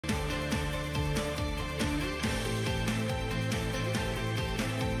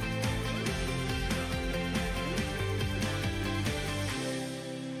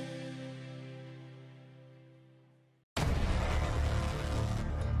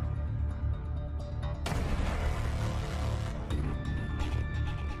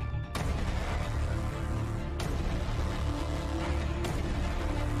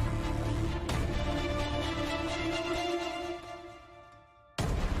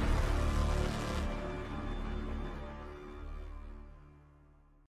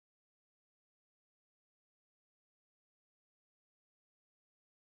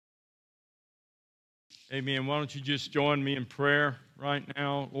Amen. Why don't you just join me in prayer right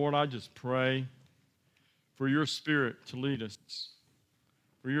now? Lord, I just pray for your Spirit to lead us,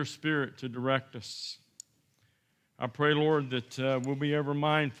 for your Spirit to direct us. I pray, Lord, that we'll be ever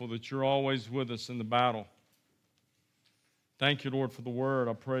mindful that you're always with us in the battle. Thank you, Lord, for the word.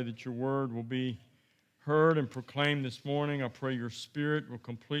 I pray that your word will be heard and proclaimed this morning. I pray your Spirit will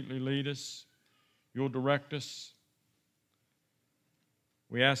completely lead us. You'll direct us.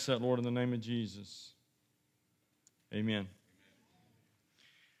 We ask that, Lord, in the name of Jesus. Amen.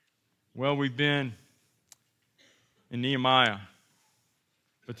 Well, we've been in Nehemiah,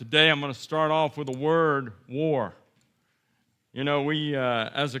 but today I'm going to start off with the word war. You know, we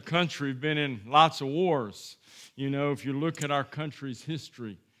as a country have been in lots of wars. You know, if you look at our country's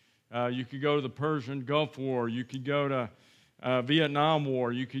history, you could go to the Persian Gulf War, you could go to Vietnam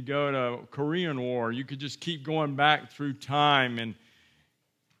War, you could go to Korean War, you could just keep going back through time, and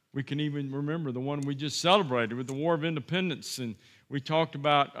we can even remember the one we just celebrated with the War of Independence, and we talked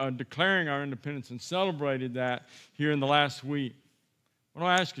about declaring our independence and celebrated that here in the last week. I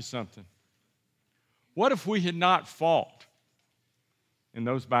want to ask you something. What if we had not fought in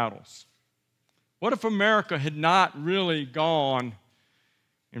those battles? What if America had not really gone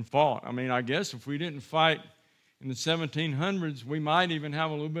and fought? I mean, I guess if we didn't fight in the 1700s, we might even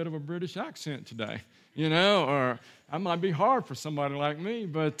have a little bit of a British accent today, you know, or that might be hard for somebody like me,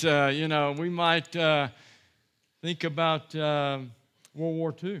 but, you know, we might think about World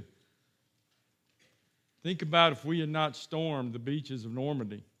War II. Think about if we had not stormed the beaches of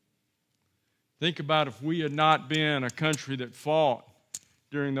Normandy. Think about if we had not been a country that fought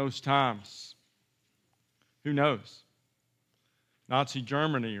during those times. Who knows? Nazi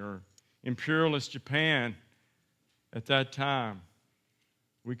Germany or imperialist Japan at that time,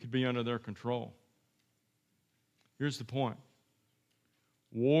 we could be under their control. Here's the point.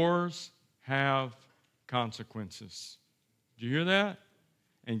 Wars have consequences. Did you hear that?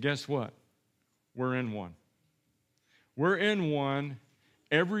 And guess what? We're in one. We're in one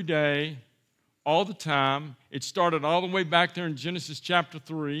every day, all the time. It started all the way back there in Genesis chapter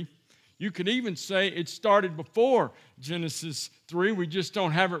 3. You could even say it started before Genesis 3. We just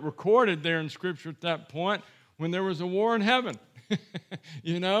don't have it recorded there in Scripture at that point when there was a war in heaven,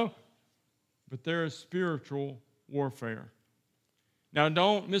 you know? But there is spiritual warfare. Now,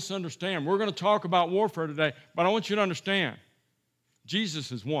 don't misunderstand. We're going to talk about warfare today, but I want you to understand,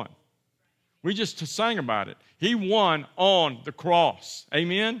 Jesus has won. We just sang about it. He won on the cross.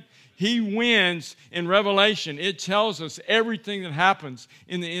 Amen? He wins in Revelation. It tells us everything that happens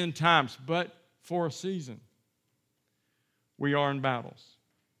in the end times, but for a season. We are in battles.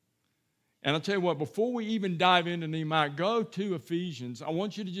 And I'll tell you what, before we even dive into Nehemiah, go to Ephesians. I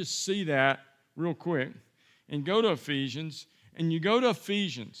want you to just see that real quick. And go to Ephesians. And you go to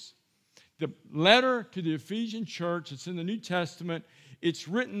Ephesians. The letter to the Ephesian church, it's in the New Testament. It's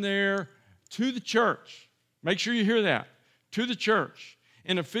written there to the church. Make sure you hear that. To the church.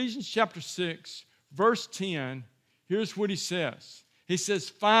 In Ephesians chapter 6, verse 10, here's what he says. He says,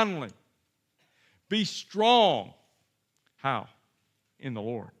 finally, be strong. How? In the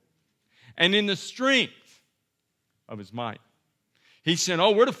Lord. And in the strength of his might. He said,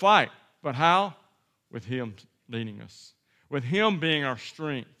 oh, we're to fight. But how? With him leading us. With him being our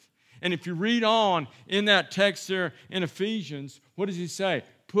strength. And if you read on in that text there in Ephesians, what does he say?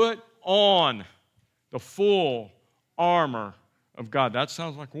 Put on the full armor of God. That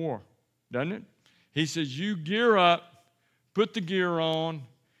sounds like war, doesn't it? He says, you gear up, put the gear on.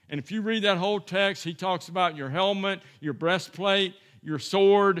 And if you read that whole text, he talks about your helmet, your breastplate, your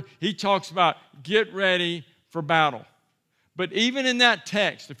sword. He talks about get ready for battle. But even in that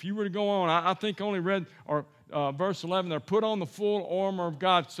text, if you were to go on, I think I only read verse 11 there, put on the full armor of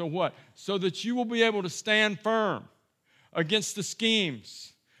God. So what? So that you will be able to stand firm against the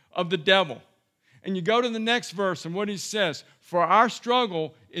schemes of the devil. And you go to the next verse and what he says, for our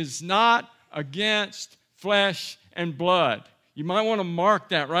struggle is not against flesh and blood. You might want to mark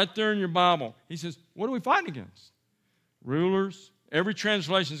that right there in your Bible. He says, what are we fighting against? Rulers. Every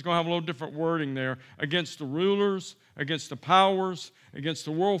translation is going to have a little different wording there. Against the rulers, against the powers, against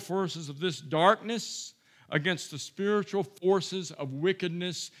the world forces of this darkness, against the spiritual forces of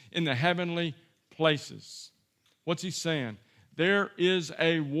wickedness in the heavenly places. What's he saying? There is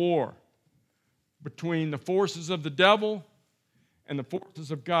a war between the forces of the devil and the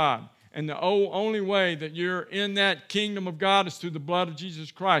forces of God. And the only way that you're in that kingdom of God is through the blood of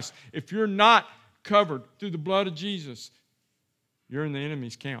Jesus Christ. If you're not covered through the blood of Jesus, you're in the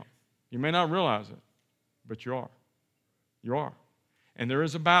enemy's camp. You may not realize it, but you are. You are. And there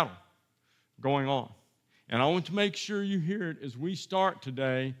is a battle going on. And I want to make sure you hear it as we start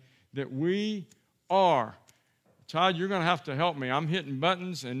today that we are. Todd, you're going to have to help me. I'm hitting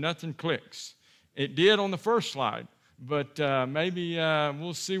buttons and nothing clicks. It did on the first slide, but maybe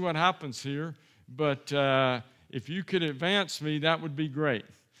we'll see what happens here. But if you could advance me, that would be great,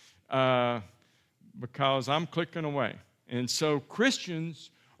 because I'm clicking away. And so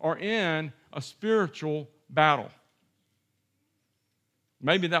Christians are in a spiritual battle.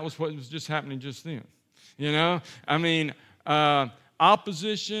 Maybe that was what was just happening just then. You know, I mean,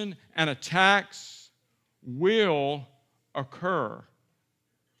 opposition and attacks will occur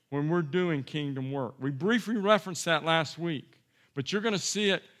when we're doing kingdom work. We briefly referenced that last week, but you're going to see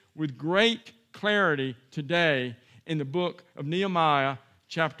it with great clarity today in the book of Nehemiah,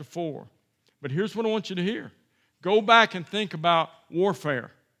 chapter 4. But here's what I want you to hear. Go back and think about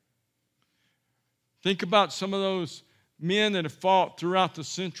warfare. Think about some of those men that have fought throughout the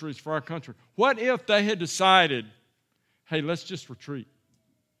centuries for our country. What if they had decided, hey, let's just retreat?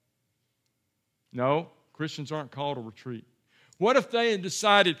 No, Christians aren't called to retreat. What if they had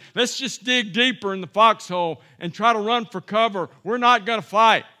decided, let's just dig deeper in the foxhole and try to run for cover? We're not going to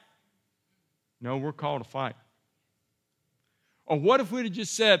fight. No, we're called to fight. Or what if we'd have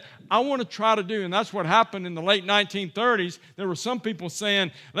just said, I want to try to do, and that's what happened in the late 1930s. There were some people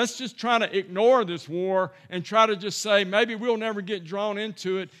saying, let's just try to ignore this war and try to just say, maybe we'll never get drawn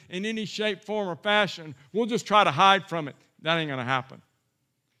into it in any shape, form, or fashion. We'll just try to hide from it. That ain't going to happen.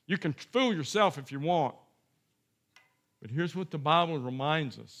 You can fool yourself if you want. But here's what the Bible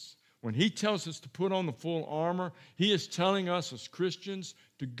reminds us. When he tells us to put on the full armor, he is telling us as Christians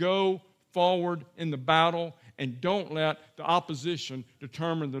to go forward in the battle and don't let the opposition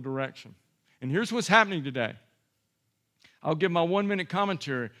determine the direction. And here's what's happening today. I'll give my 1-minute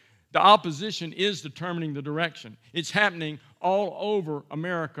commentary. The opposition is determining the direction. It's happening all over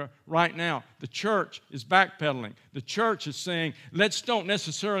America right now. The church is backpedaling. The church is saying, let's don't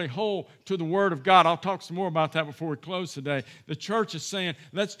necessarily hold to the Word of God. I'll talk some more about that before we close today. The church is saying,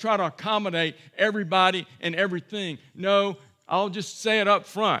 let's try to accommodate everybody and everything. No, I'll just say it up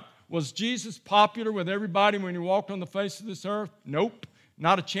front. Was Jesus popular with everybody when he walked on the face of this earth? Nope,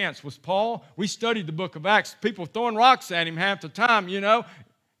 not a chance. Was Paul? We studied the book of Acts. People throwing rocks at him half the time, you know.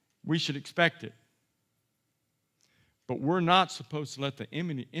 We should expect it. But we're not supposed to let the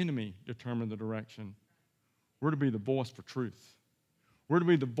enemy determine the direction. We're to be the voice for truth. We're to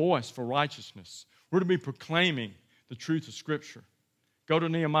be the voice for righteousness. We're to be proclaiming the truth of Scripture. Go to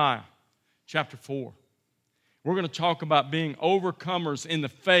Nehemiah chapter 4. We're going to talk about being overcomers in the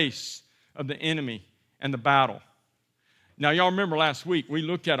face of the enemy and the battle. Now, y'all remember last week we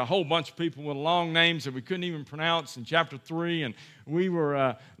looked at a whole bunch of people with long names that we couldn't even pronounce in chapter 3, and we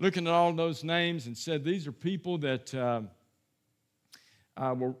were looking at all those names and said these are people that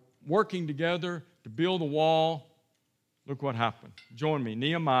were working together to build a wall. Look what happened. Join me,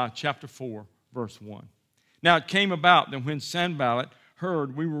 Nehemiah chapter 4, verse 1. Now, it came about that when Sanballat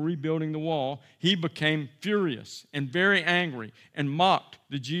heard we were rebuilding the wall, he became furious and very angry and mocked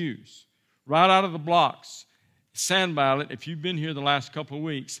the Jews. Right out of the blocks, Sanballat, if you've been here the last couple of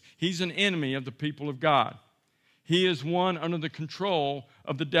weeks, he's an enemy of the people of God. He is one under the control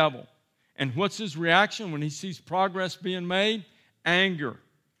of the devil. And what's his reaction when he sees progress being made? Anger,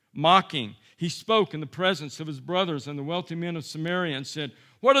 mocking. He spoke in the presence of his brothers and the wealthy men of Samaria and said,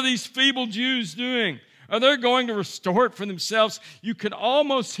 "What are these feeble Jews doing? Are they going to restore it for themselves?" You could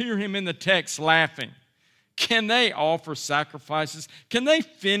almost hear him in the text laughing. Can they offer sacrifices? Can they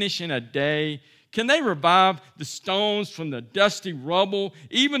finish in a day? Can they revive the stones from the dusty rubble,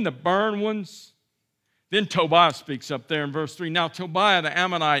 even the burned ones? Then Tobiah speaks up there in verse 3. Now Tobiah the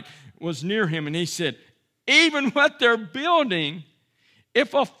Ammonite was near him, and he said, even what they're building,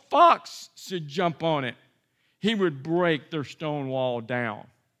 if a fox should jump on it, he would break their stone wall down.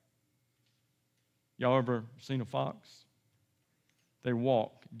 Y'all ever seen a fox? They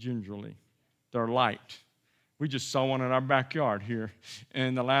walk gingerly. They're light. We just saw one in our backyard here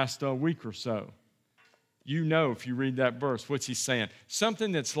in the last week or so. You know, if you read that verse, what's he saying?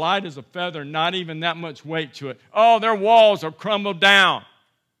 Something that's light as a feather, not even that much weight to it. Oh, their walls are crumbled down.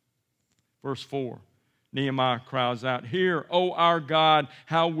 Verse 4, Nehemiah cries out, "Hear, O our God,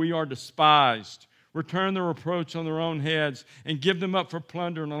 how we are despised. Return the reproach on their own heads and give them up for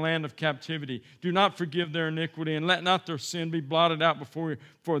plunder in the land of captivity. Do not forgive their iniquity and let not their sin be blotted out before you,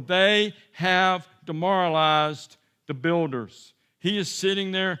 for they have demoralized the builders." He is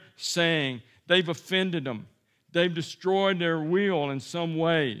sitting there saying they've offended them. They've destroyed their will in some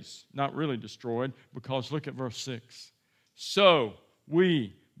ways. Not really destroyed, because look at verse 6. So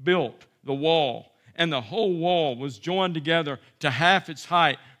we built the wall, and the whole wall was joined together to half its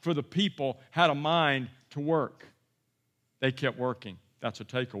height, for the people had a mind to work. They kept working. That's a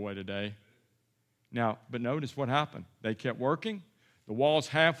takeaway today. Now, but notice what happened. They kept working. The wall's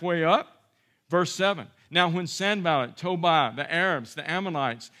halfway up. Verse 7. Now when Sanballat, Tobiah, the Arabs, the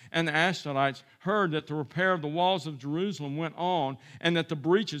Ammonites, and the Ashdodites heard that the repair of the walls of Jerusalem went on and that the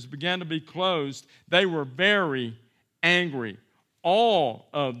breaches began to be closed, they were very angry. All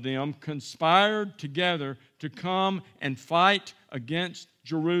of them conspired together to come and fight against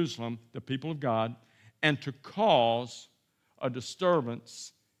Jerusalem, the people of God, and to cause a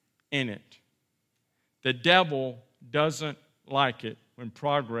disturbance in it. The devil doesn't like it when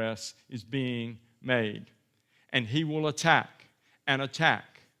progress is being made. And he will attack and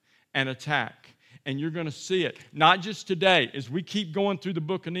attack and attack. And you're going to see it. Not just today. As we keep going through the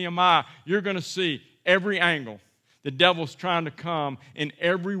book of Nehemiah, you're going to see every angle. The devil's trying to come in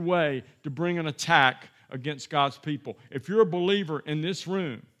every way to bring an attack against God's people. If you're a believer in this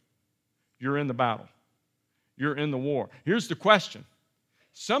room, you're in the battle. You're in the war. Here's the question.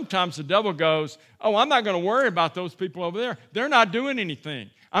 Sometimes the devil goes, oh, I'm not going to worry about those people over there. They're not doing anything.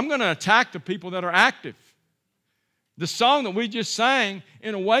 I'm going to attack the people that are active. The song that we just sang,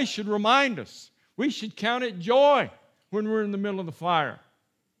 in a way, should remind us. We should count it joy when we're in the middle of the fire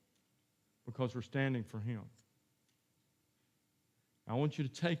because we're standing for Him. I want you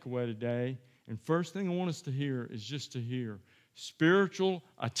to take away today, and first thing I want us to hear is just to hear spiritual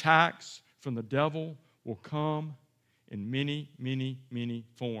attacks from the devil will come in many, many, many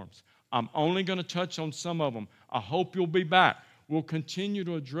forms. I'm only going to touch on some of them. I hope you'll be back. We'll continue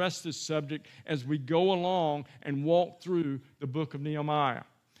to address this subject as we go along and walk through the book of Nehemiah.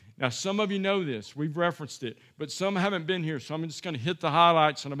 Now, some of you know this. We've referenced it, but some haven't been here, so I'm just going to hit the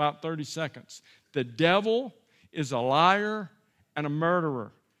highlights in about 30 seconds. The devil is a liar and a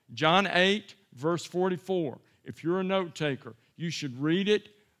murderer. John 8, verse 44. If you're a note taker, you should read it,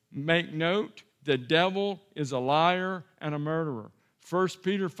 make note. The devil is a liar and a murderer. 1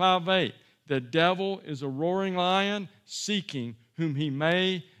 Peter 5:8. The devil is a roaring lion seeking whom he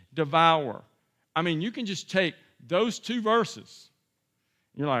may devour. I mean, you can just take those two verses.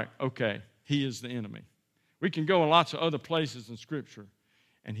 You're like, okay, he is the enemy. We can go in lots of other places in Scripture,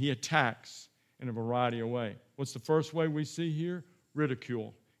 and he attacks in a variety of ways. What's the first way we see here?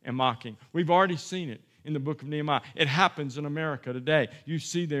 Ridicule and mocking. We've already seen it in the book of Nehemiah. It happens in America today. You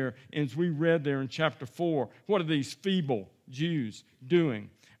see there, as we read there in chapter 4, what are these feeble Jews doing?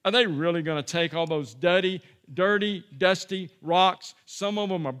 Are they really going to take all those dirty, dusty rocks? Some of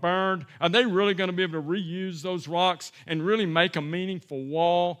them are burned. Are they really going to be able to reuse those rocks and really make a meaningful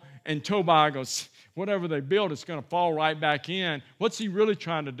wall? And Tobiah goes, whatever they build, it's going to fall right back in. What's he really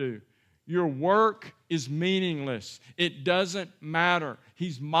trying to do? Your work is meaningless. It doesn't matter.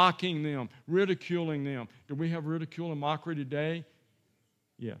 He's mocking them, ridiculing them. Do we have ridicule and mockery today?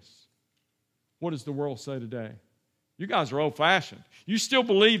 Yes. What does the world say today? You guys are old-fashioned. You still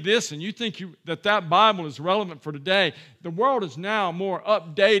believe this and you think that Bible is relevant for today. The world is now more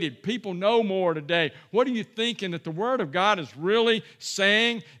updated. People know more today. What are you thinking, that the Word of God is really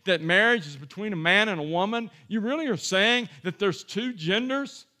saying that marriage is between a man and a woman? You really are saying that there's two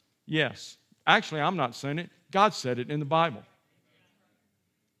genders? Yes. Actually, I'm not saying it. God said it in the Bible.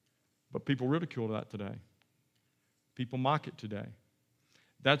 But people ridicule that today. People mock it today.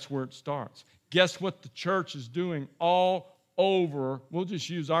 That's where it starts. Guess what the church is doing all over, we'll just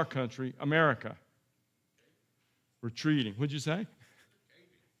use our country, America? Retreating. What'd you say?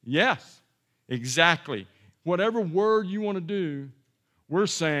 Yes, exactly. Whatever word you want to do, we're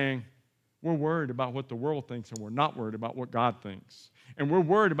saying we're worried about what the world thinks and we're not worried about what God thinks. And we're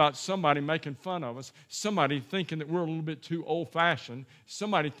worried about somebody making fun of us, somebody thinking that we're a little bit too old-fashioned,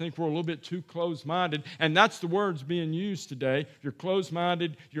 somebody think we're a little bit too closed-minded, and that's the words being used today. You're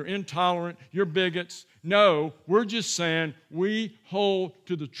closed-minded, you're intolerant, you're bigots. No, we're just saying we hold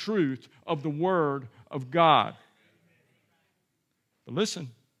to the truth of the Word of God. But listen,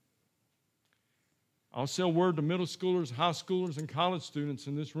 I'll say a word to middle schoolers, high schoolers, and college students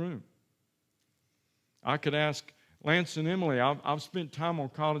in this room. I could ask Lance and Emily, I've spent time on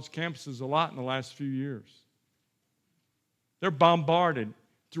college campuses a lot in the last few years. They're bombarded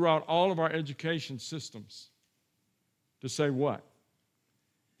throughout all of our education systems to say what?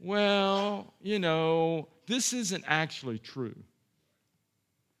 Well, this isn't actually true.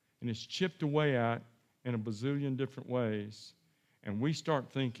 And it's chipped away at in a bazillion different ways. And we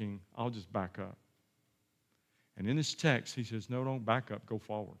start thinking, I'll just back up. And in this text, he says, no, don't back up, go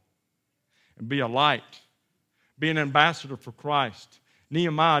forward. And be a light. Be an ambassador for Christ.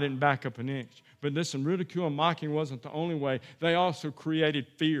 Nehemiah didn't back up an inch. But listen, ridicule and mocking wasn't the only way. They also created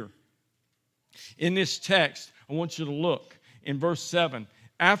fear. In this text, I want you to look in verse 7.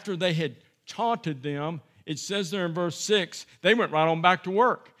 After they had taunted them, it says there in verse 6, they went right on back to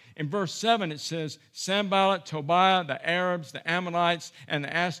work. In verse 7, it says, Sanballat, Tobiah, the Arabs, the Ammonites, and the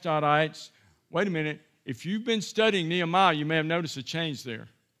Ashdodites. Wait a minute. If you've been studying Nehemiah, you may have noticed a change there.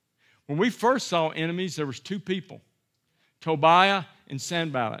 When we first saw enemies, there was two people, Tobiah and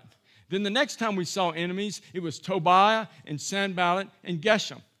Sanballat. Then the next time we saw enemies, it was Tobiah and Sanballat and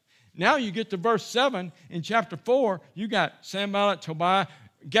Geshem. Now you get to verse 7 in chapter 4, you got Sanballat, Tobiah.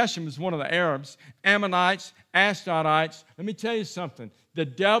 Geshem is one of the Arabs, Ammonites, Ashdodites. Let me tell you something. The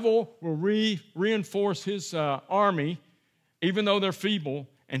devil will reinforce his army, even though they're feeble,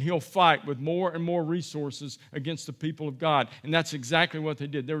 and he'll fight with more and more resources against the people of God. And that's exactly what they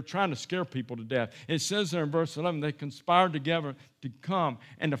did. They were trying to scare people to death. It says there in verse 11, they conspired together to come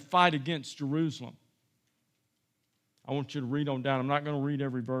and to fight against Jerusalem. I want you to read on down. I'm not going to read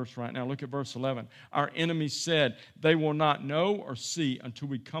every verse right now. Look at verse 11. Our enemies said, they will not know or see until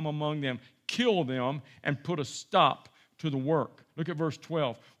we come among them, kill them, and put a stop to the work. Look at verse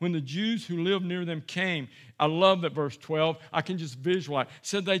 12. When the Jews who lived near them came, I love that verse 12. I can just visualize. It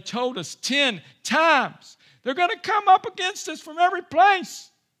said they told us 10 times, they're going to come up against us from every place.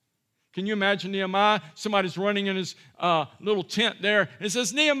 Can you imagine Nehemiah? Somebody's running in his little tent there. It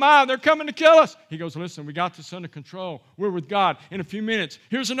says, Nehemiah, they're coming to kill us. He goes, listen, we got this under control. We're with God. In a few minutes,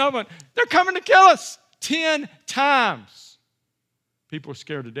 here's another one. They're coming to kill us 10 times. People are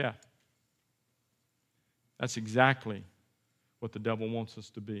scared to death. That's exactly what the devil wants us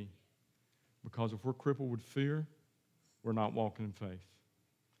to be. Because if we're crippled with fear, we're not walking in faith.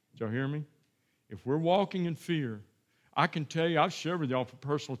 Did y'all hear me? If we're walking in fear, I can tell you, I've shared with y'all for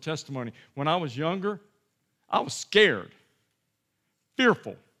personal testimony. When I was younger, I was scared,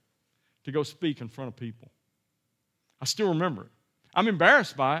 fearful to go speak in front of people. I still remember it. I'm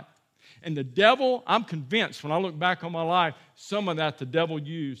embarrassed by it. And the devil, I'm convinced, when I look back on my life, some of that the devil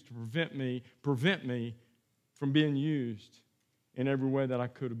used to prevent me from being used in every way that I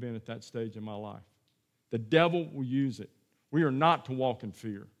could have been at that stage in my life. The devil will use it. We are not to walk in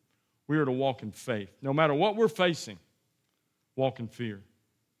fear. We are to walk in faith. No matter what we're facing, walk in fear.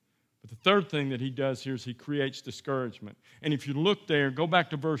 But the third thing that he does here is he creates discouragement. And if you look there, go back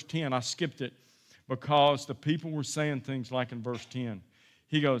to verse 10. I skipped it because the people were saying things like in verse 10.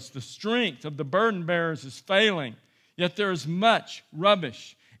 He goes, the strength of the burden bearers is failing, yet there is much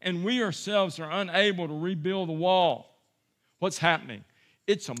rubbish, and we ourselves are unable to rebuild the wall. What's happening?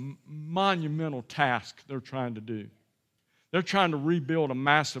 It's a monumental task they're trying to do. They're trying to rebuild a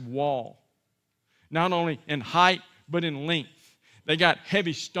massive wall, not only in height, but in length. They got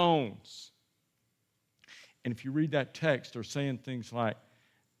heavy stones. And if you read that text, they're saying things like,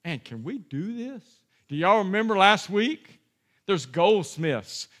 man, can we do this? Do y'all remember last week? There's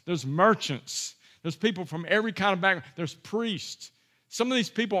goldsmiths. There's merchants. There's people from every kind of background. There's priests. Some of these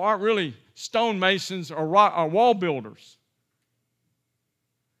people aren't really stonemasons or wall builders.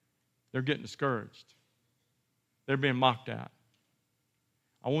 They're getting discouraged. They're being mocked at.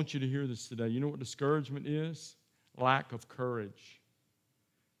 I want you to hear this today. You know what discouragement is? Lack of courage.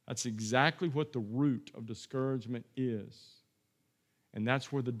 That's exactly what the root of discouragement is. And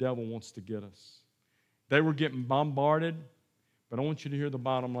that's where the devil wants to get us. They were getting bombarded, but I want you to hear the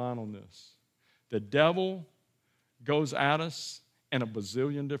bottom line on this. The devil goes at us in a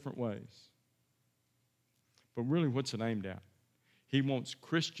bazillion different ways. But really, what's it aimed at? He wants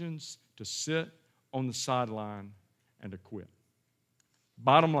Christians to sit on the sideline and to quit.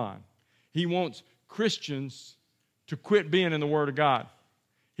 Bottom line, he wants Christians to quit being in the Word of God.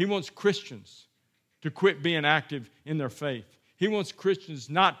 He wants Christians to quit being active in their faith. He wants Christians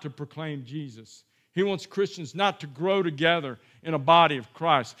not to proclaim Jesus. He wants Christians not to grow together in a body of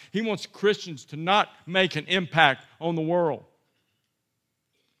Christ. He wants Christians to not make an impact on the world.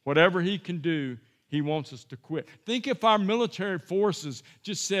 Whatever he can do, he wants us to quit. Think if our military forces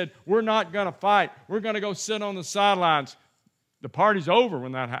just said, we're not going to fight. We're going to go sit on the sidelines. The party's over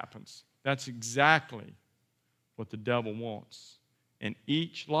when that happens. That's exactly what the devil wants in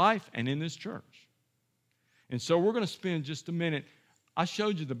each life and in this church. And so we're going to spend just a minute. I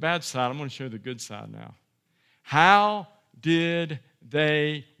showed you the bad side. I'm going to show you the good side now. How did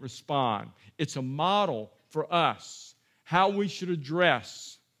they respond? It's a model for us, how we should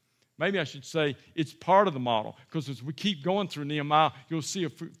address. Maybe I should say it's part of the model, because as we keep going through Nehemiah, you'll see a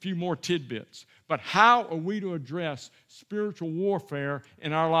few more tidbits. But how are we to address spiritual warfare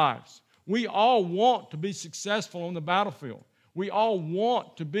in our lives? We all want to be successful on the battlefield. We all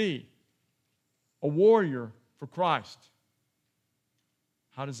want to be a warrior for Christ.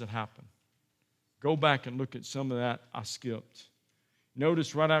 How does it happen? Go back and look at some of that I skipped.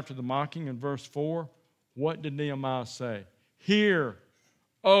 Notice right after the mocking in verse 4, what did Nehemiah say? Hear,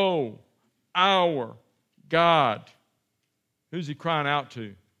 O our God. Who's he crying out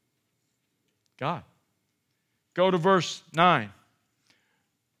to? God. Go to verse 9.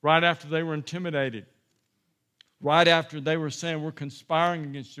 Right after they were intimidated, right after they were saying, we're conspiring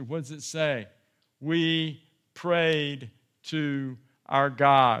against you, what does it say? We prayed to our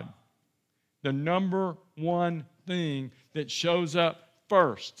God. The number one thing that shows up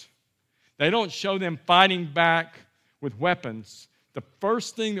first. They don't show them fighting back with weapons. The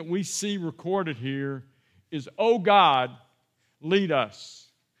first thing that we see recorded here is, oh God, lead us.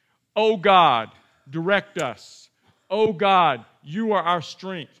 Oh God, direct us. Oh God, you are our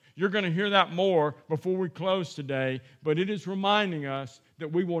strength. You're going to hear that more before we close today, but it is reminding us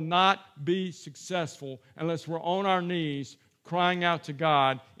that we will not be successful unless we're on our knees crying out to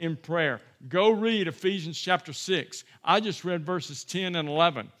God in prayer. Go read Ephesians chapter 6. I just read verses 10 and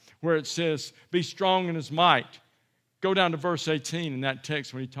 11 where it says, be strong in His might. Go down to verse 18 in that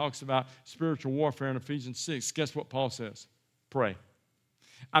text when he talks about spiritual warfare in Ephesians 6. Guess what Paul says? Pray.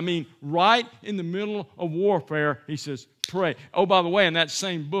 I mean, right in the middle of warfare, he says, pray. Oh, by the way, in that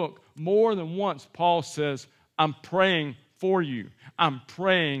same book, more than once, Paul says, I'm praying for you. I'm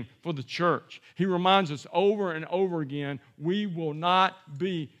praying for the church. He reminds us over and over again, we will not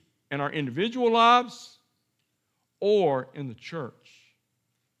be in our individual lives or in the church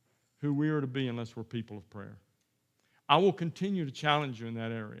who we are to be unless we're people of prayer. I will continue to challenge you in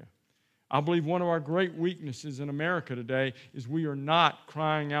that area. I believe one of our great weaknesses in America today is we are not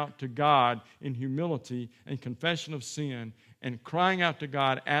crying out to God in humility and confession of sin and crying out to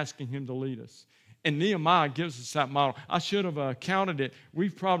God, asking Him to lead us. And Nehemiah gives us that model. I should have counted it.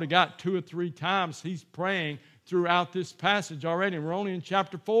 We've probably got 2 or 3 times he's praying throughout this passage already, and we're only in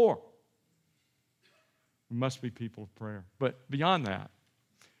chapter 4. We must be people of prayer. But beyond that,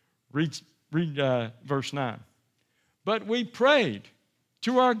 read verse 9. But we prayed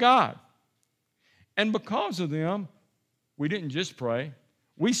to our God. And because of them, we didn't just pray.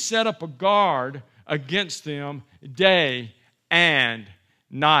 We set up a guard against them day and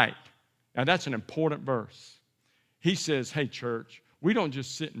night. Now, that's an important verse. He says, hey, church, we don't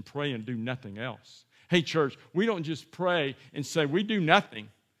just sit and pray and do nothing else. Hey, church, we don't just pray and say we do nothing.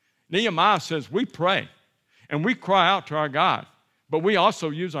 Nehemiah says we pray and we cry out to our God, but we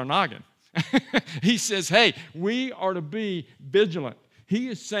also use our noggin. He says, hey, we are to be vigilant. He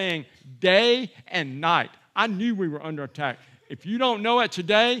is saying day and night. I knew we were under attack. If you don't know it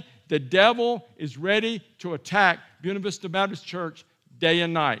today, the devil is ready to attack Buena Vista Baptist Church day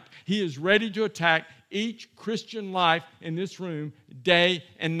and night. He is ready to attack each Christian life in this room day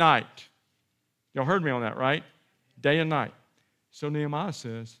and night. Y'all heard me on that, right? Day and night. So Nehemiah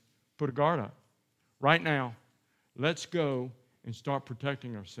says, put a guard up. Right now, let's go and start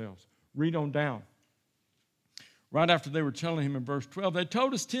protecting ourselves. Read on down. Right after they were telling him in verse 12, they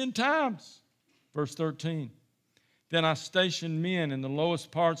told us 10 times. Verse 13, then I stationed men in the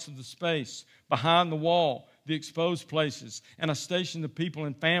lowest parts of the space, behind the wall, the exposed places, and I stationed the people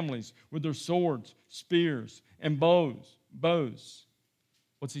in families with their swords, spears, and bows.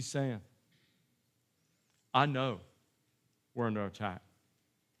 What's he saying? I know we're under attack.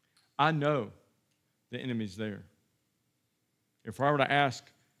 I know the enemy's there. If I were to ask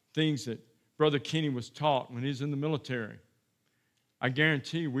things that Brother Kenny was taught when he was in the military, I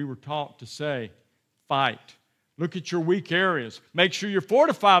guarantee we were taught to say, fight. Look at your weak areas. Make sure you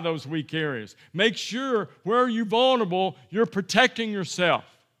fortify those weak areas. Make sure where you're vulnerable, you're protecting yourself.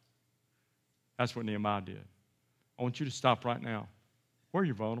 That's what Nehemiah did. I want you to stop right now. Where are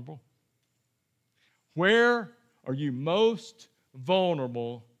you vulnerable? Where are you most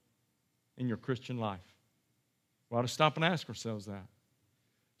vulnerable in your Christian life? We ought to stop and ask ourselves that.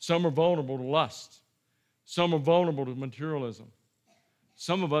 Some are vulnerable to lust. Some are vulnerable to materialism.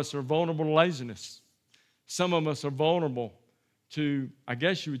 Some of us are vulnerable to laziness. Some of us are vulnerable to, I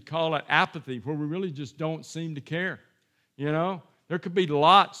guess you would call it apathy, where we really just don't seem to care. You know, there could be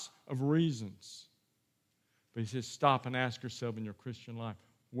lots of reasons. But he says, stop and ask yourself in your Christian life,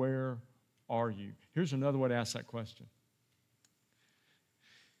 where are you? Here's another way to ask that question.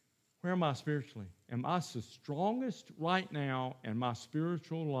 Where am I spiritually? Am I the strongest right now in my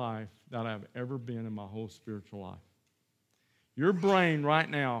spiritual life that I've ever been in my whole spiritual life? Your brain right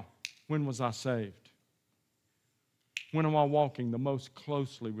now, when was I saved? When am I walking the most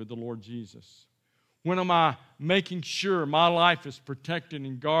closely with the Lord Jesus? When am I making sure my life is protected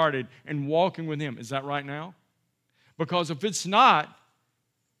and guarded and walking with Him? Is that right now? Because if it's not,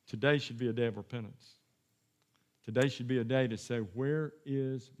 today should be a day of repentance. Today should be a day to say, where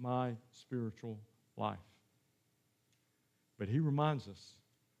is my spiritual life? But he reminds us,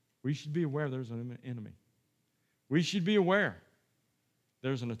 we should be aware there's an enemy. We should be aware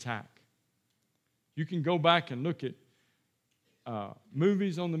there's an attack. You can go back and look at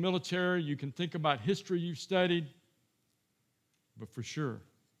movies on the military. You can think about history you've studied. But for sure,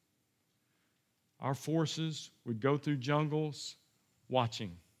 our forces would go through jungles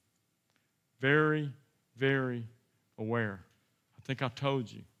watching. Very, very aware. I think I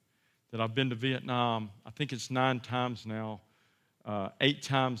told you that I've been to Vietnam. I think it's 9 times now, 8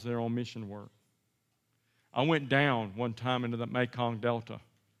 times there on mission work. I went down one time into the Mekong Delta.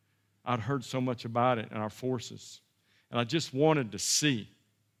 I'd heard so much about it and our forces. And I just wanted to see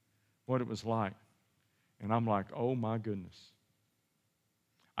what it was like. And I'm like, oh my goodness.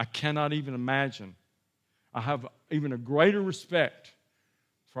 I cannot even imagine. I have even a greater respect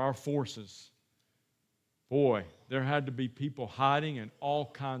for our forces. Boy, there had to be people hiding in all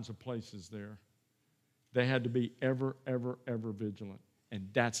kinds of places there. They had to be ever, ever, ever vigilant. And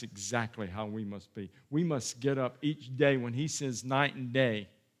that's exactly how we must be. We must get up each day when he says night and day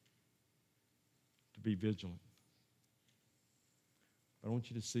to be vigilant. I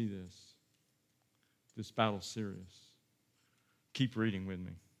want you to see this. This battle's serious. Keep reading with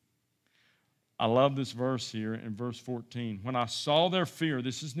me. I love this verse here in verse 14. When I saw their fear,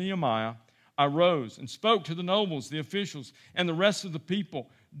 this is Nehemiah, I rose and spoke to the nobles, the officials, and the rest of the people.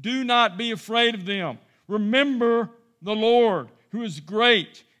 Do not be afraid of them. Remember the Lord, who is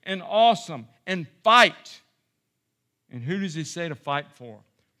great and awesome, and fight. And who does he say to fight for?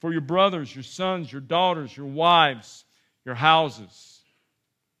 For your brothers, your sons, your daughters, your wives, your houses.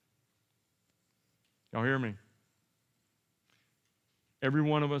 Y'all hear me? Every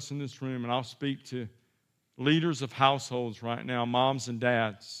one of us in this room, and I'll speak to leaders of households right now, moms and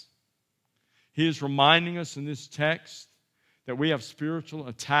dads. He is reminding us in this text that we have spiritual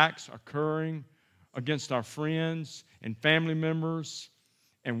attacks occurring against our friends and family members,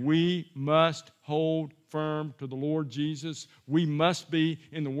 and we must hold firm to the Lord Jesus. We must be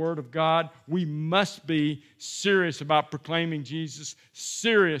in the Word of God. We must be serious about proclaiming Jesus,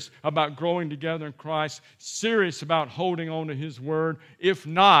 serious about growing together in Christ, serious about holding on to His Word. If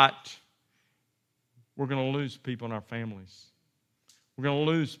not, we're going to lose people in our families. We're going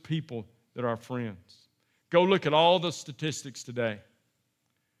to lose people that are our friends. Go look at all the statistics today.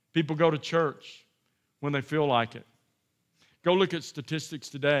 People go to church when they feel like it. Go look at statistics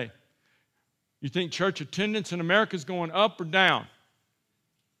today. You think church attendance in America is going up or down?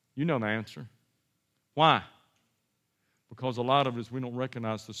 You know the answer. Why? Because a lot of it is we don't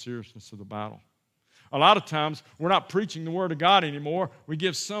recognize the seriousness of the battle. A lot of times we're not preaching the Word of God anymore. We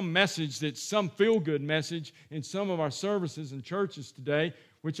give some message that's some feel-good message in some of our services and churches today,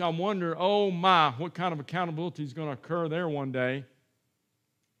 which I wonder, oh my, what kind of accountability is going to occur there one day.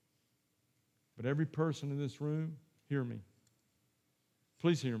 But every person in this room, hear me.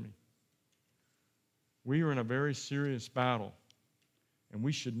 Please hear me. We are in a very serious battle, and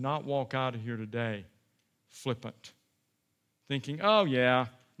we should not walk out of here today flippant, thinking, oh yeah,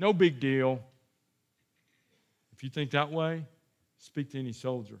 no big deal. If you think that way, speak to any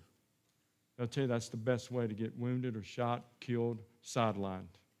soldier. They'll tell you that's the best way to get wounded or shot, killed, sidelined.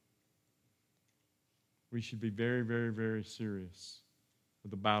 We should be very, very, very serious with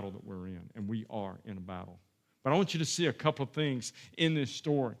the battle that we're in, and we are in a battle. But I want you to see a couple of things in this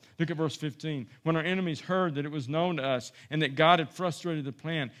story. Look at verse 15. When our enemies heard that it was known to us and that God had frustrated the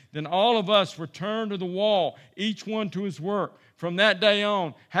plan, then all of us returned to the wall, each one to his work. From that day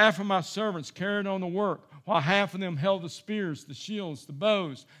on, half of my servants carried on the work, while half of them held the spears, the shields, the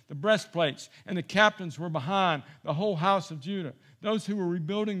bows, the breastplates, and the captains were behind the whole house of Judah. Those who were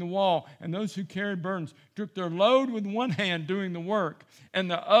rebuilding the wall and those who carried burdens took their load with one hand doing the work and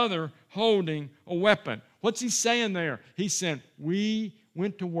the other holding a weapon. What's he saying there? He's saying, we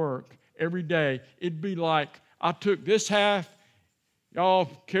went to work every day. It'd be like, I took this half, y'all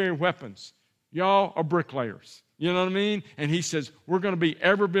carry weapons. Y'all are bricklayers. You know what I mean? And he says, we're going to be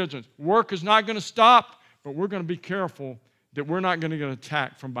ever vigilant. Work is not going to stop, but we're going to be careful that we're not going to get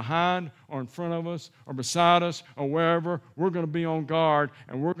attacked from behind or in front of us or beside us or wherever. We're going to be on guard,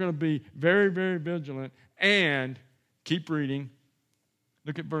 and we're going to be very, very vigilant. And keep reading.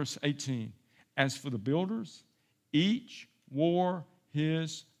 Look at verse 18. As for the builders, each wore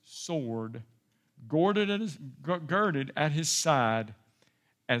his sword girded at his side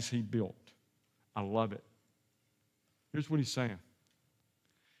as he built. I love it. Here's what he's saying.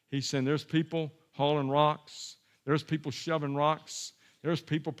 He's saying there's people hauling rocks. There's people shoving rocks. There's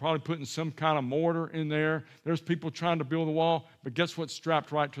people probably putting some kind of mortar in there. There's people trying to build a wall. But guess what's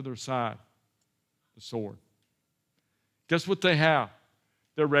strapped right to their side? The sword. Guess what they have?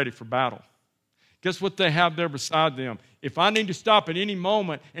 They're ready for battle. Guess what they have there beside them? If I need to stop at any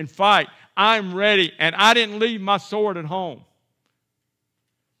moment and fight, I'm ready, and I didn't leave my sword at home.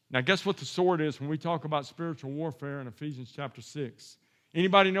 Now, guess what the sword is when we talk about spiritual warfare in Ephesians chapter 6?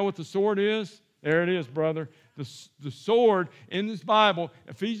 Anybody know what the sword is? There it is, brother. The sword in this Bible,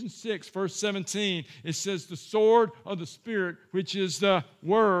 Ephesians 6, verse 17, it says the sword of the Spirit, which is the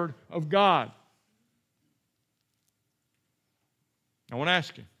Word of God. I want to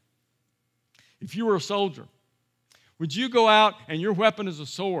ask you, if you were a soldier, would you go out and your weapon is a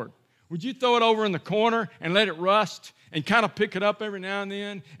sword? Would you throw it over in the corner and let it rust and kind of pick it up every now and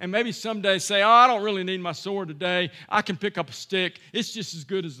then and maybe someday say, oh, I don't really need my sword today. I can pick up a stick. It's just as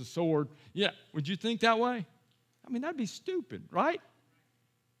good as the sword. Yeah, would you think that way? I mean, that'd be stupid, right?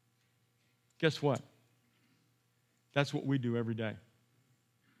 Guess what? That's what we do every day.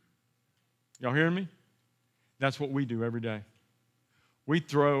 Y'all hearing me? That's what we do every day. We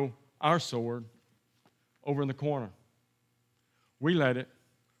throw our sword over in the corner. We let it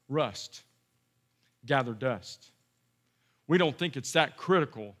rust, gather dust. We don't think it's that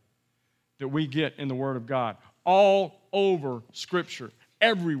critical that we get in the Word of God. All over Scripture,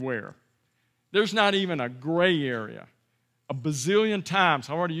 everywhere. There's not even a gray area. A bazillion times.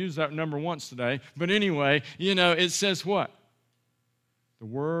 I already used that number once today. But anyway, it says what? The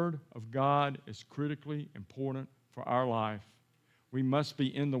Word of God is critically important for our life. We must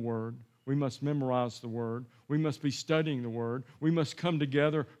be in the Word. We must memorize the Word. We must be studying the Word. We must come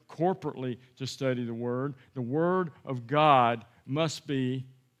together corporately to study the Word. The Word of God must be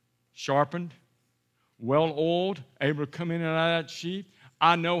sharpened, well-oiled, able to come in and out of that sheath.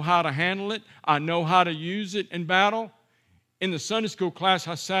 I know how to handle it. I know how to use it in battle. In the Sunday school class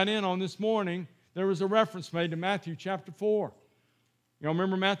I sat in on this morning, there was a reference made to Matthew chapter 4. Y'all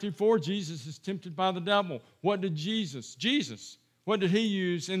remember Matthew 4? Jesus is tempted by the devil. What did Jesus, what did he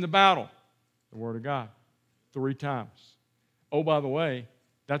use in the battle? The Word of God. 3 times. Oh, by the way,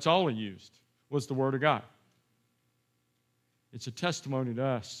 that's all he used was the Word of God. It's a testimony to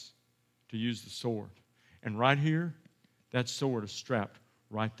us to use the sword. And right here, that sword is strapped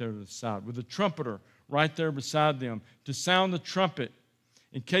right there to the side with the trumpeter right there beside them to sound the trumpet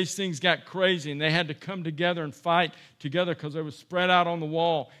in case things got crazy and they had to come together and fight together because they were spread out on the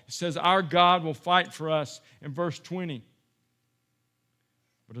wall. It says, our God will fight for us in verse 20.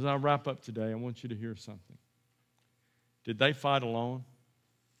 But as I wrap up today, I want you to hear something. Did they fight alone?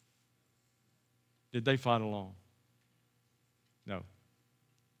 Did they fight alone? No.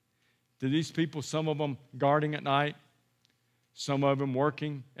 Did these people, some of them guarding at night, some of them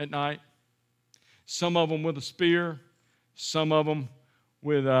working at night, some of them with a spear, some of them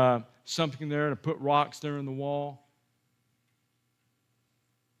with something there to put rocks there in the wall?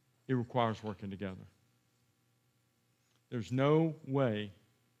 It requires working together. There's no way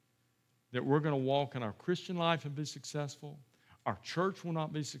that we're going to walk in our Christian life and be successful. Our church will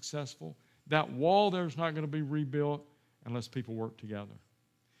not be successful. That wall there is not going to be rebuilt unless people work together.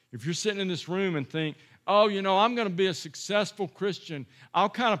 If you're sitting in this room and think, oh, I'm going to be a successful Christian. I'll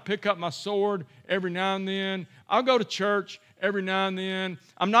kind of pick up my sword every now and then. I'll go to church every now and then.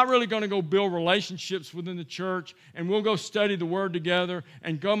 I'm not really going to go build relationships within the church, and we'll go study the Word together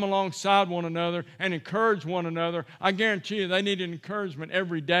and come alongside one another and encourage one another. I guarantee you they need an encouragement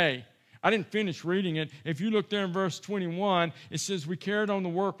every day. I didn't finish reading it. If you look there in verse 21, it says, we carried on the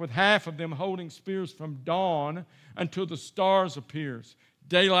work with half of them holding spears from dawn until the stars appears.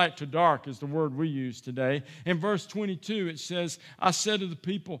 Daylight to dark is the word we use today. In verse 22, it says, I said to the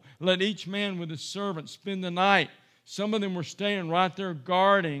people, let each man with his servant spend the night. Some of them were staying right there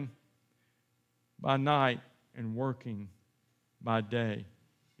guarding by night and working by day.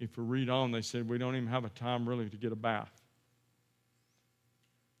 If we read on, they said, we don't even have a time really to get a bath.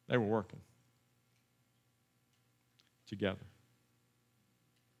 They were working together.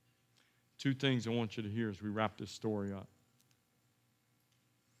 2 things I want you to hear as we wrap this story up.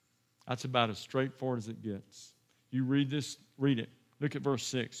 That's about as straightforward as it gets. You read this, read it. Look at verse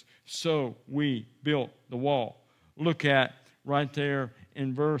 6. So we built the wall. Look at right there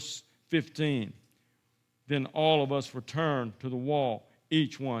in verse 15. Then all of us returned to the wall,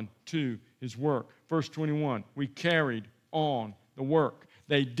 each one to his work. Verse 21, we carried on the work.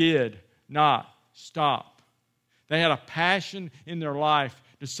 They did not stop. They had a passion in their life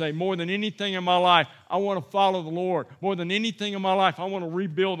to say, more than anything in my life, I want to follow the Lord. More than anything in my life, I want to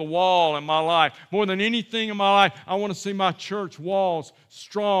rebuild the wall in my life. More than anything in my life, I want to see my church walls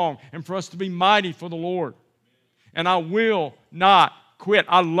strong and for us to be mighty for the Lord. And I will not quit.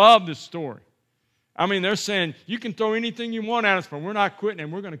 I love this story. I mean, they're saying, you can throw anything you want at us, but we're not quitting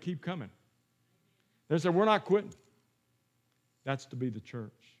and we're going to keep coming. They said, we're not quitting. That's to be the church.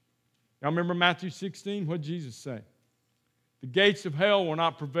 Y'all remember Matthew 16? What did Jesus say? The gates of hell will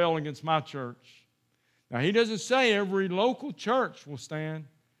not prevail against my church. Now, he doesn't say every local church will stand.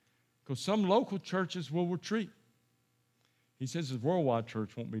 Because some local churches will retreat. He says his worldwide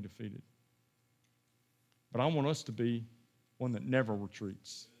church won't be defeated. But I want us to be one that never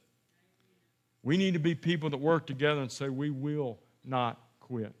retreats. We need to be people that work together and say, we will not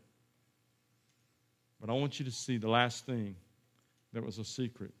quit. But I want you to see the last thing that was a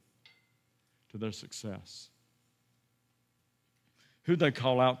secret to their success. Who'd they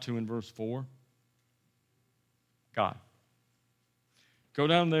call out to in verse 4? God. Go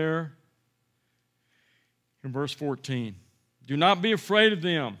down there in verse 14. Do not be afraid of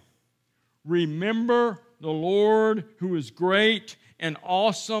them. Remember the Lord who is great and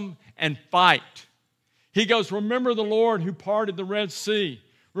awesome, and fight. He goes, remember the Lord who parted the Red Sea.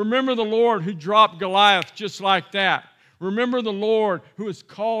 Remember the Lord who dropped Goliath just like that. Remember the Lord who has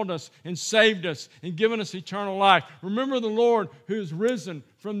called us and saved us and given us eternal life. Remember the Lord who has risen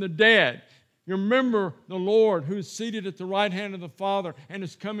from the dead. Remember the Lord who is seated at the right hand of the Father and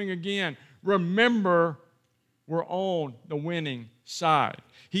is coming again. Remember, we're on the winning side.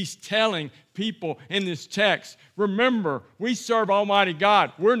 He's telling people in this text, remember, we serve Almighty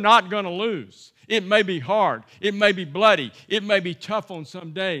God. We're not going to lose. It may be hard. It may be bloody. It may be tough on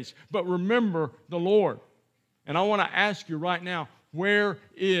some days. But remember the Lord. And I want to ask you right now, where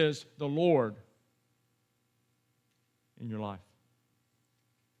is the Lord in your life?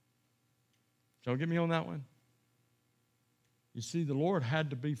 Y'all get me on that one? You see, the Lord had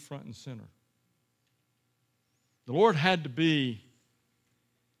to be front and center. The Lord had to be,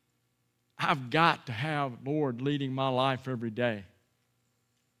 I've got to have Lord leading my life every day.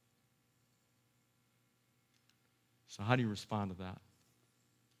 So how do you respond to that?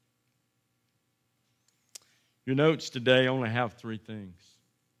 Your notes today only have 3 things.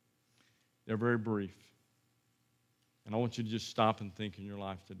 They're very brief. And I want you to just stop and think in your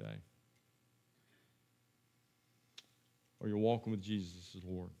life today. Or you're walking with Jesus as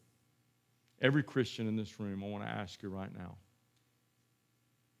Lord. Every Christian in this room, I want to ask you right now.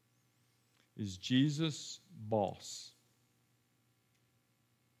 Is Jesus boss?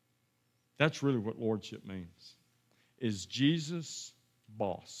 That's really what lordship means. Is Jesus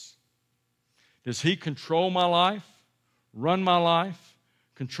boss? Does he control my life, run my life,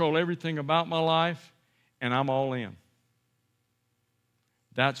 control everything about my life, and I'm all in?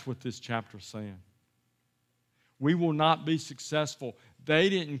 That's what this chapter is saying. We will not be successful. They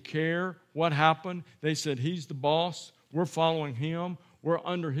didn't care what happened. They said, he's the boss. We're following him. We're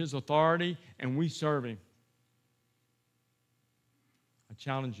under his authority, and we serve him. I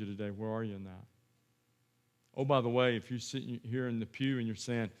challenge you today, where are you in that? Oh, by the way, if you're sitting here in the pew and you're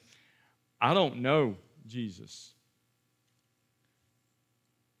saying, I don't know Jesus,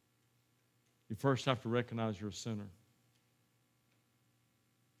 you first have to recognize you're a sinner.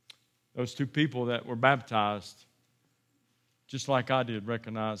 Those 2 people that were baptized, just like I did,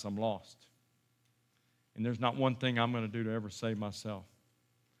 recognize I'm lost. And there's not one thing I'm going to do to ever save myself.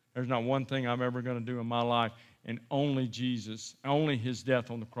 There's not one thing I'm ever going to do in my life. And only Jesus, only his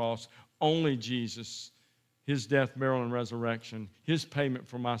death on the cross, only Jesus, his death, burial, and resurrection, his payment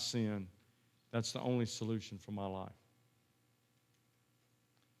for my sin, that's the only solution for my life.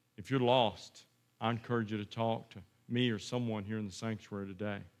 If you're lost, I encourage you to talk to me or someone here in the sanctuary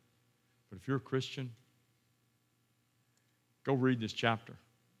today. But if you're a Christian, go read this chapter.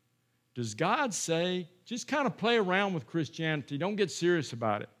 Does God say, just kind of play around with Christianity, don't get serious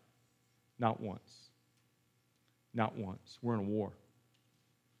about it? Not once. Not once. We're in a war.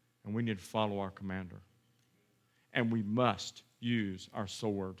 And we need to follow our commander. And we must use our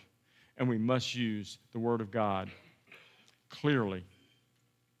sword. And we must use the Word of God clearly.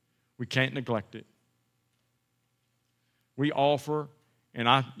 We can't neglect it. We offer,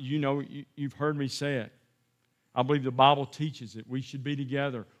 and you've heard me say it. I believe the Bible teaches it. We should be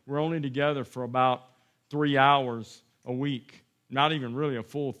together. We're only together for about 3 hours a week. Not even really a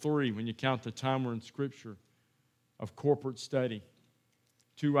full 3 when you count the time we're in Scripture of corporate study.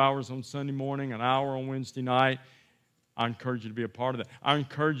 2 hours on Sunday morning, an hour on Wednesday night. I encourage you to be a part of that. I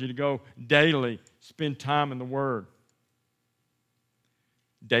encourage you to go daily, spend time in the Word.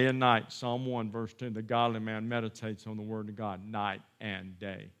 Day and night, Psalm 1, verse 2, the godly man meditates on the Word of God night and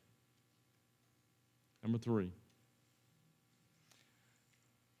day. Number 3,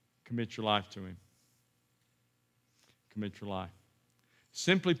 commit your life to him. Commit your life.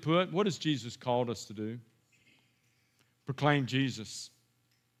 Simply put, what has Jesus called us to do? Proclaim Jesus.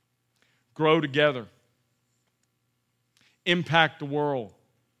 Grow together. Impact the world.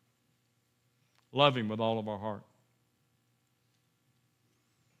 Love him with all of our heart.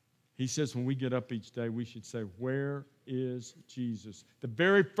 He says when we get up each day, we should say, where is Jesus? The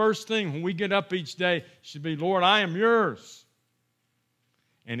very first thing when we get up each day should be, Lord, I am yours.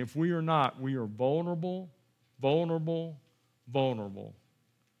 And if we are not, we are vulnerable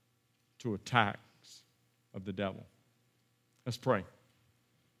to attacks of the devil. Let's pray.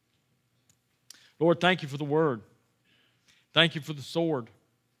 Lord, thank you for the word. Thank you for the sword.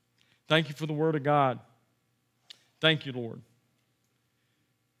 Thank you for the word of God. Thank you, Lord.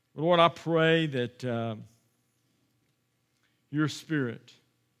 Lord, I pray that your Spirit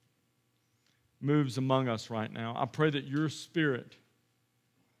moves among us right now. I pray that your Spirit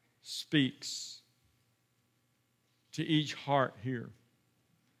speaks to each heart here.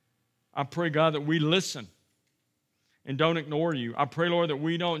 I pray, God, that we listen and don't ignore you. I pray, Lord, that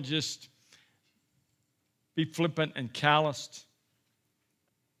we don't just be flippant and calloused.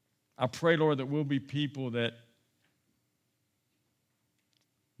 I pray, Lord, that we'll be people that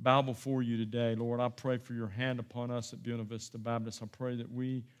bow before you today. Lord, I pray for your hand upon us at Buena Vista Baptist. I pray that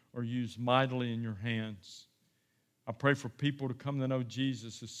we are used mightily in your hands. I pray for people to come to know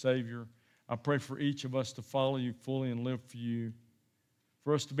Jesus as Savior. I pray for each of us to follow you fully and live for you,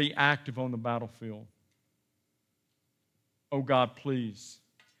 for us to be active on the battlefield. Oh God, please,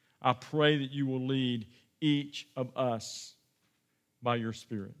 I pray that you will lead each of us by your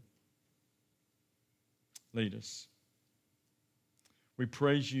Spirit. Lead us. We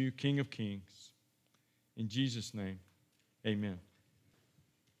praise you, King of Kings. In Jesus' name, amen.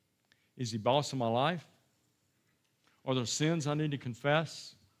 Is he boss of my life? Are there sins I need to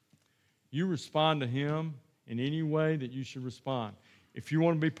confess? You respond to him in any way that you should respond. If you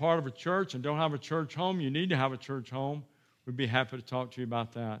want to be part of a church and don't have a church home, you need to have a church home. We'd be happy to talk to you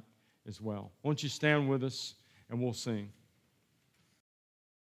about that as well. Won't you stand with us and we'll sing.